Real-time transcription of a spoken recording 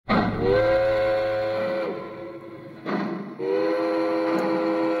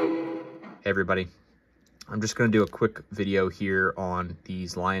everybody. I'm just going to do a quick video here on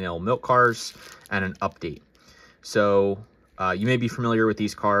these Lionel milk cars and an update. So you may be familiar with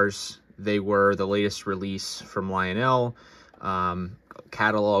these cars. They were the latest release from Lionel,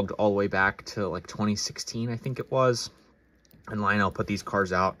 cataloged all the way back to like 2016, I think it was. And Lionel put these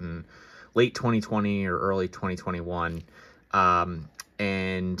cars out in late 2020 or early 2021.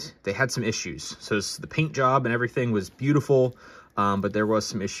 And they had some issues. So the paint job and everything was beautiful, but there was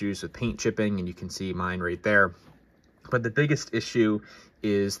some issues with paint chipping, and you can see mine right there. But the biggest issue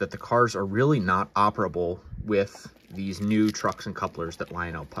is that the cars are really not operable with these new trucks and couplers that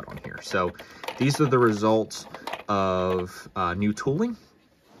Lionel put on here. So these are the results of new tooling.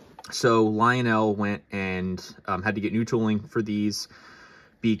 So Lionel went and had to get new tooling for these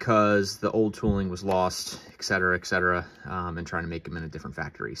because the old tooling was lost, et cetera, and trying to make them in a different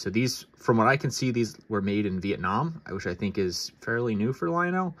factory. So these, from what I can see, these were made in Vietnam, which I think is fairly new for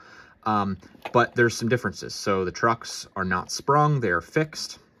Lionel. But there's some differences. So the trucks are not sprung, they are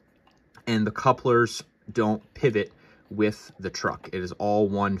fixed, and the couplers don't pivot with the truck. It is all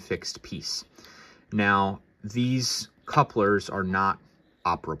one fixed piece. Now, these couplers are not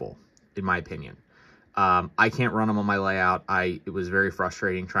operable, in my opinion. I can't run them on my layout. It was very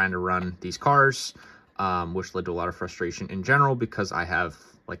frustrating trying to run these cars, which led to a lot of frustration in general because I have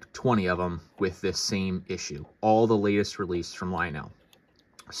like 20 of them with this same issue, all the latest release from Lionel.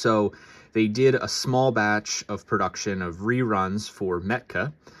 So they did a small batch of production of reruns for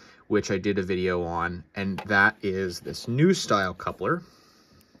Metka, which I did a video on, and that is this new style coupler,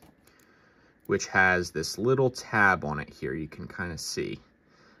 which has this little tab on it here, you can kind of see.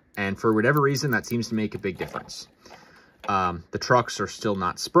 And for whatever reason, that seems to make a big difference. The trucks are still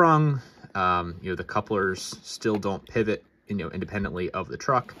not sprung. The couplers still don't pivot, independently of the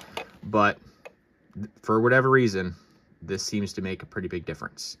truck. But for whatever reason, this seems to make a pretty big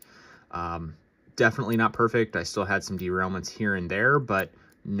difference. Definitely not perfect. I still had some derailments here and there, but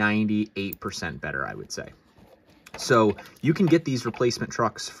 98% better, I would say. So you can get these replacement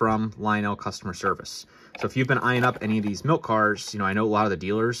trucks from Lionel customer service. So if you've been eyeing up any of these milk cars, I know a lot of the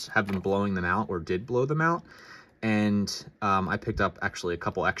dealers have been blowing them out or did blow them out. And I picked up actually a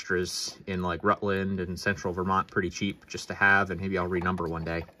couple extras in like Rutland and Central Vermont pretty cheap just to have, and maybe I'll renumber one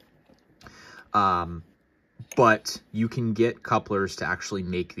day. But you can get couplers to actually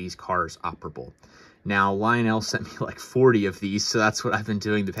make these cars operable. Now, Lionel sent me like 40 of these, so that's what I've been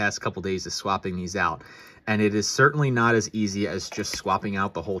doing the past couple days, is swapping these out. And it is certainly not as easy as just swapping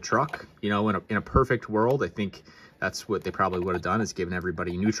out the whole truck. In a perfect world, I think that's what they probably would have done, is given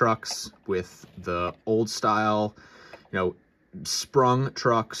everybody new trucks with the old style, sprung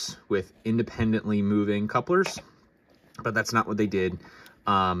trucks with independently moving couplers. But that's not what they did.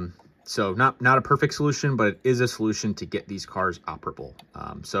 So not a perfect solution, but it is a solution to get these cars operable.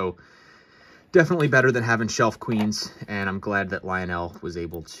 So definitely better than having shelf queens, and I'm glad that Lionel was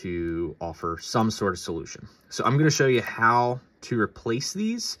able to offer some sort of solution. So I'm going to show you how to replace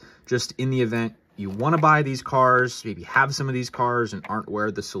these, just in the event you want to buy these cars, maybe have some of these cars and aren't aware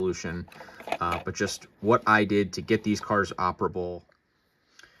of the solution, but just what I did to get these cars operable.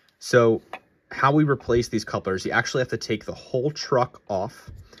 So how we replace these couplers, you actually have to take the whole truck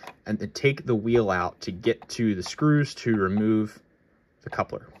off and then take the wheel out to get to the screws to remove the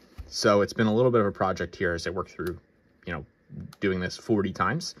coupler. So it's been a little bit of a project here as I work through, doing this 40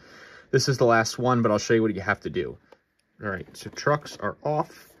 times. This is the last one, but I'll show you what you have to do. All right, so trucks are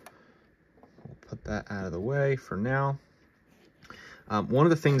off. We'll put that out of the way for now. One of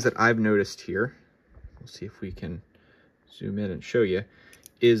the things that I've noticed here, we'll see if we can zoom in and show you,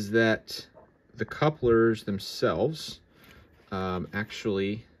 is that the couplers themselves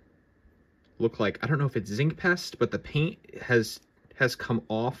actually look like, I don't know if it's zinc pest, but the paint has come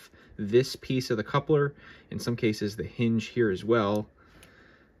off this piece of the coupler, in some cases the hinge here as well,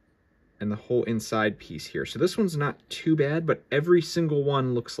 and the whole inside piece here. So this one's not too bad, but every single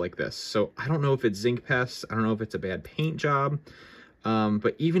one looks like this. So I don't know if it's zinc pests, I don't know if it's a bad paint job,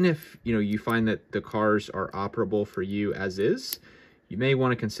 but even if you find that the cars are operable for you as is, you may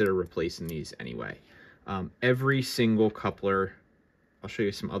want to consider replacing these anyway. Every single coupler, I'll show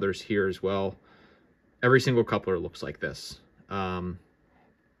you some others here as well, every single coupler looks like this.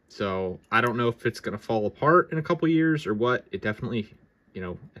 So I don't know if it's going to fall apart in a couple years or what. It definitely, it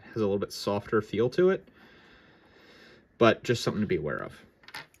has a little bit softer feel to it, but just something to be aware of.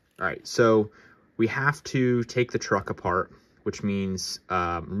 All right, so we have to take the truck apart, which means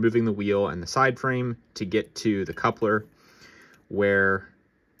removing the wheel and the side frame to get to the coupler where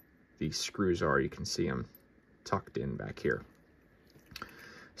these screws are. You can see them tucked in back here.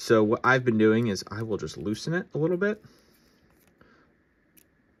 So what I've been doing is I will just loosen it a little bit.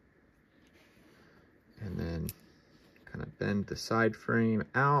 the side frame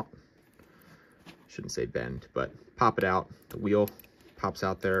out. Shouldn't say bend, but pop it out. The wheel pops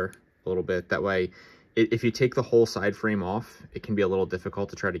out there a little bit. That way, if you take the whole side frame off, it can be a little difficult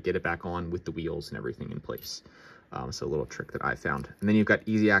to try to get it back on with the wheels and everything in place. So a little trick that I found. And then you've got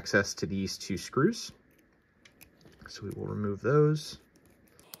easy access to these 2 screws. So we will remove those.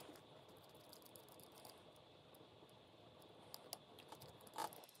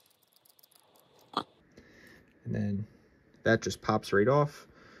 And then that just pops right off.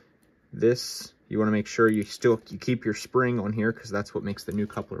 This, you want to make sure you keep your spring on here, because that's what makes the new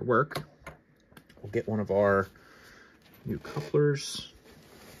coupler work. We'll get one of our new couplers.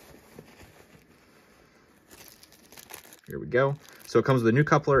 Here we go. So it comes with a new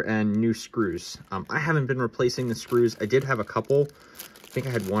coupler and new screws. I haven't been replacing the screws. I did have a couple. I think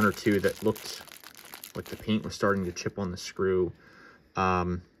I had 1 or 2 that looked like the paint was starting to chip on the screw.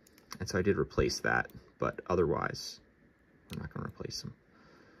 And so I did replace that, but otherwise, I'm not going to replace them.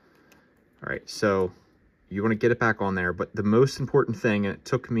 All right, so you want to get it back on there, but the most important thing, and it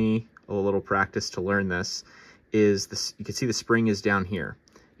took me a little practice to learn this, is this. You can see the spring is down here.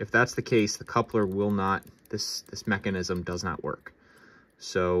 If that's the case, the coupler will not, this mechanism does not work.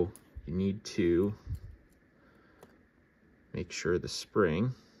 So you need to make sure the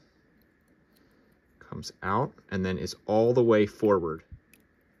spring comes out and then is all the way forward.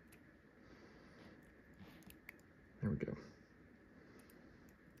 There we go.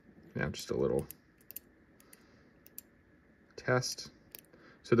 Now just a little test.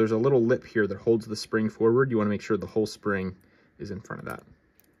 So there's a little lip here that holds the spring forward. You want to make sure the whole spring is in front of that.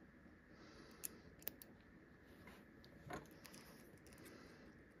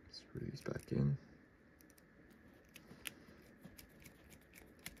 Screw these back in.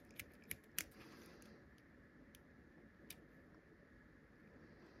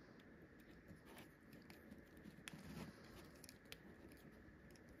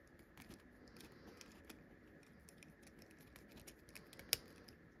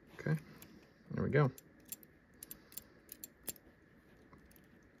 Okay, there we go.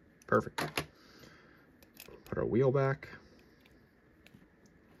 Perfect. Put our wheel back.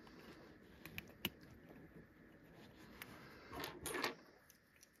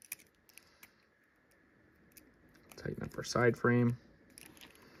 Tighten up our side frame.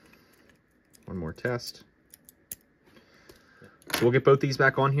 One more test. So we'll get both these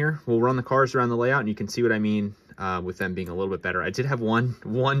back on here. We'll run the cars around the layout and you can see what I mean with them being a little bit better. I did have one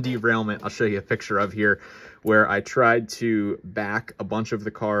derailment I'll show you a picture of here, where I tried to back a bunch of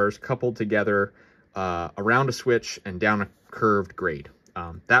the cars coupled together around a switch and down a curved grade.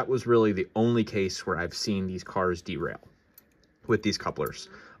 That was really the only case where I've seen these cars derail with these couplers.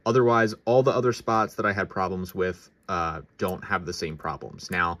 Otherwise, all the other spots that I had problems with don't have the same problems.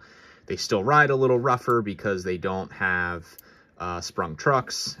 Now, they still ride a little rougher because they don't have sprung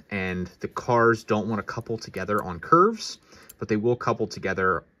trucks, and the cars don't want to couple together on curves, but they will couple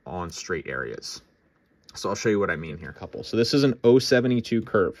together on straight areas. So I'll show you what I mean here. Couple. So this is an 072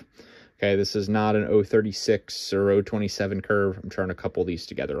 curve. Okay, this is not an 036 or 027 curve. I'm trying to couple these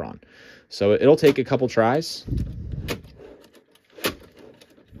together on. So it'll take a couple tries.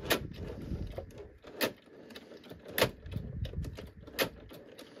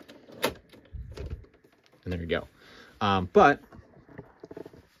 And there you go. But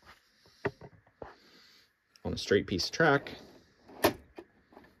on a straight piece of track,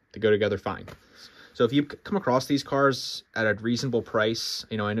 they go together fine. So if you come across these cars at a reasonable price,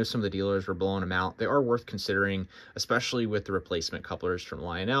 you know, I know some of the dealers were blowing them out. They are worth considering, especially with the replacement couplers from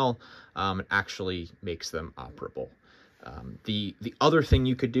Lionel. It actually makes them operable. The other thing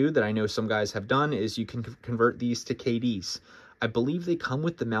you could do that I know some guys have done is you can convert these to KDs. I believe they come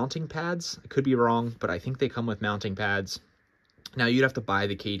with the mounting pads. I could be wrong, but I think they come with mounting pads. Now, you'd have to buy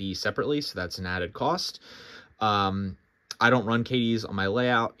the KD separately, so that's an added cost. I don't run KDs on my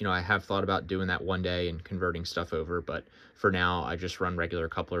layout. You know, I have thought about doing that one day and converting stuff over, but for now, I just run regular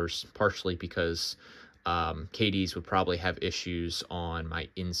couplers, partially because KDs would probably have issues on my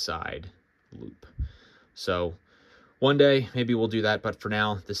inside loop. So one day, maybe we'll do that, but for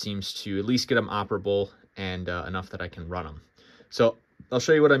now, this seems to at least get them operable and enough that I can run them. So I'll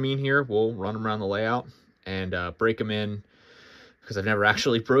show you what I mean here. We'll run them around the layout and break them in, because I've never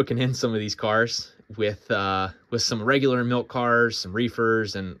actually broken in some of these cars with some regular milk cars, some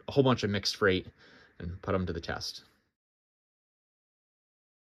reefers, and a whole bunch of mixed freight, and put them to the test.